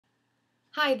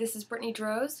Hi, this is Brittany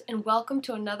Droz, and welcome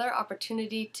to another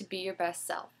opportunity to be your best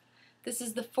self. This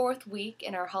is the fourth week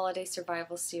in our holiday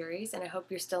survival series, and I hope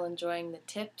you're still enjoying the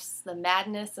tips, the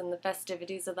madness, and the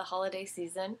festivities of the holiday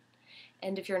season.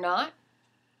 And if you're not,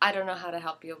 I don't know how to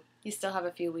help you. You still have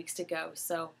a few weeks to go,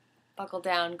 so buckle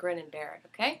down, grin, and bear it,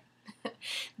 okay?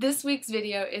 This week's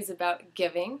video is about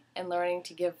giving and learning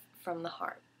to give from the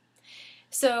heart.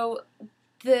 So,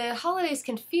 the holidays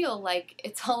can feel like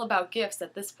it's all about gifts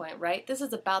at this point, right? This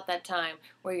is about that time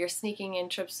where you're sneaking in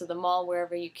trips to the mall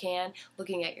wherever you can,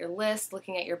 looking at your list,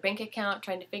 looking at your bank account,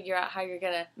 trying to figure out how you're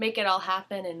going to make it all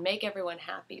happen and make everyone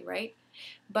happy, right?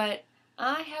 But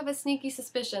I have a sneaky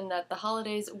suspicion that the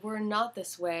holidays were not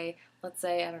this way, let's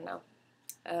say, I don't know,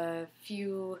 a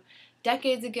few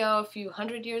decades ago, a few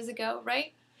hundred years ago,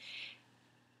 right?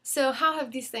 So how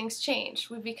have these things changed?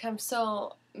 We've become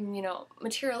so,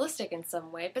 materialistic in some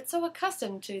way, but so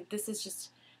accustomed to this is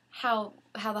just how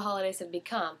the holidays have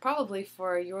become. Probably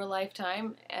for your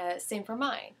lifetime, same for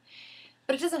mine.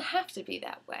 But it doesn't have to be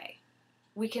that way.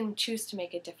 We can choose to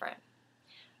make it different.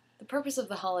 The purpose of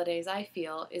the holidays, I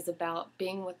feel, is about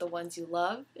being with the ones you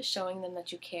love, showing them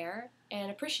that you care, and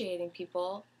appreciating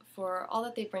people for all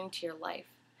that they bring to your life.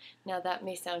 Now, that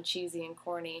may sound cheesy and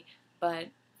corny, but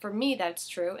for me, that's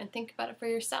true, and think about it for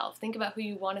yourself. Think about who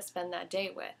you want to spend that day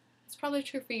with. It's probably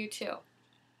true for you too.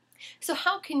 So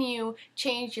how can you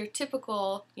change your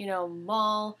typical,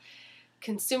 mall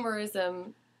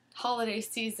consumerism holiday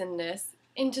seasonness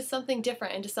into something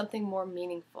different, into something more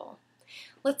meaningful?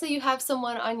 Let's say you have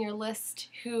someone on your list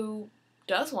who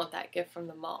does want that gift from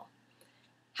the mall.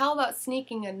 How about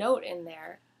sneaking a note in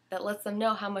there that lets them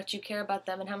know how much you care about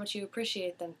them and how much you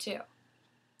appreciate them too?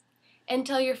 And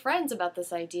tell your friends about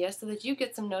this idea so that you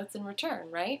get some notes in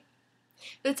return, right?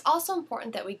 But it's also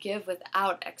important that we give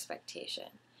without expectation.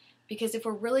 Because if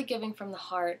we're really giving from the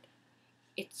heart,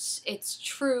 it's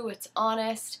true, it's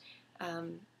honest,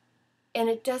 and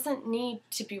it doesn't need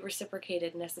to be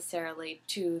reciprocated necessarily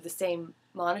to the same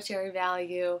monetary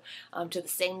value, to the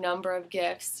same number of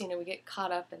gifts. We get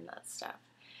caught up in that stuff.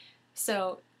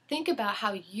 So think about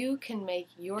how you can make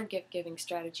your gift-giving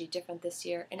strategy different this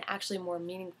year and actually more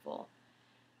meaningful.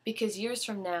 Because years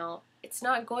from now, it's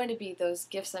not going to be those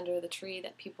gifts under the tree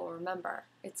that people remember.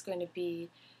 It's going to be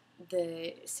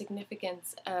the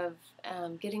significance of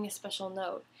getting a special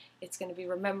note. It's going to be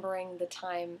remembering the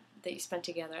time that you spent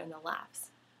together and the laughs.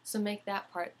 So make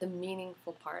that part the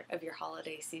meaningful part of your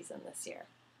holiday season this year.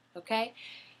 Okay?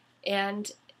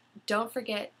 And don't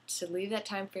forget to leave that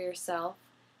time for yourself.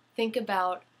 Think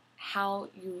about how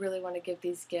you really want to give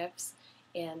these gifts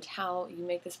and how you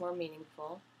make this more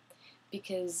meaningful,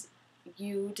 because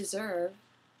you deserve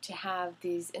to have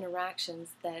these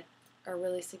interactions that are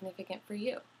really significant for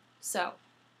you. So,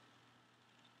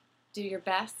 do your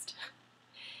best,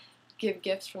 give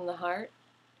gifts from the heart,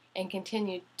 and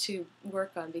continue to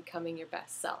work on becoming your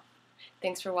best self.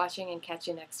 Thanks for watching, and catch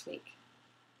you next week.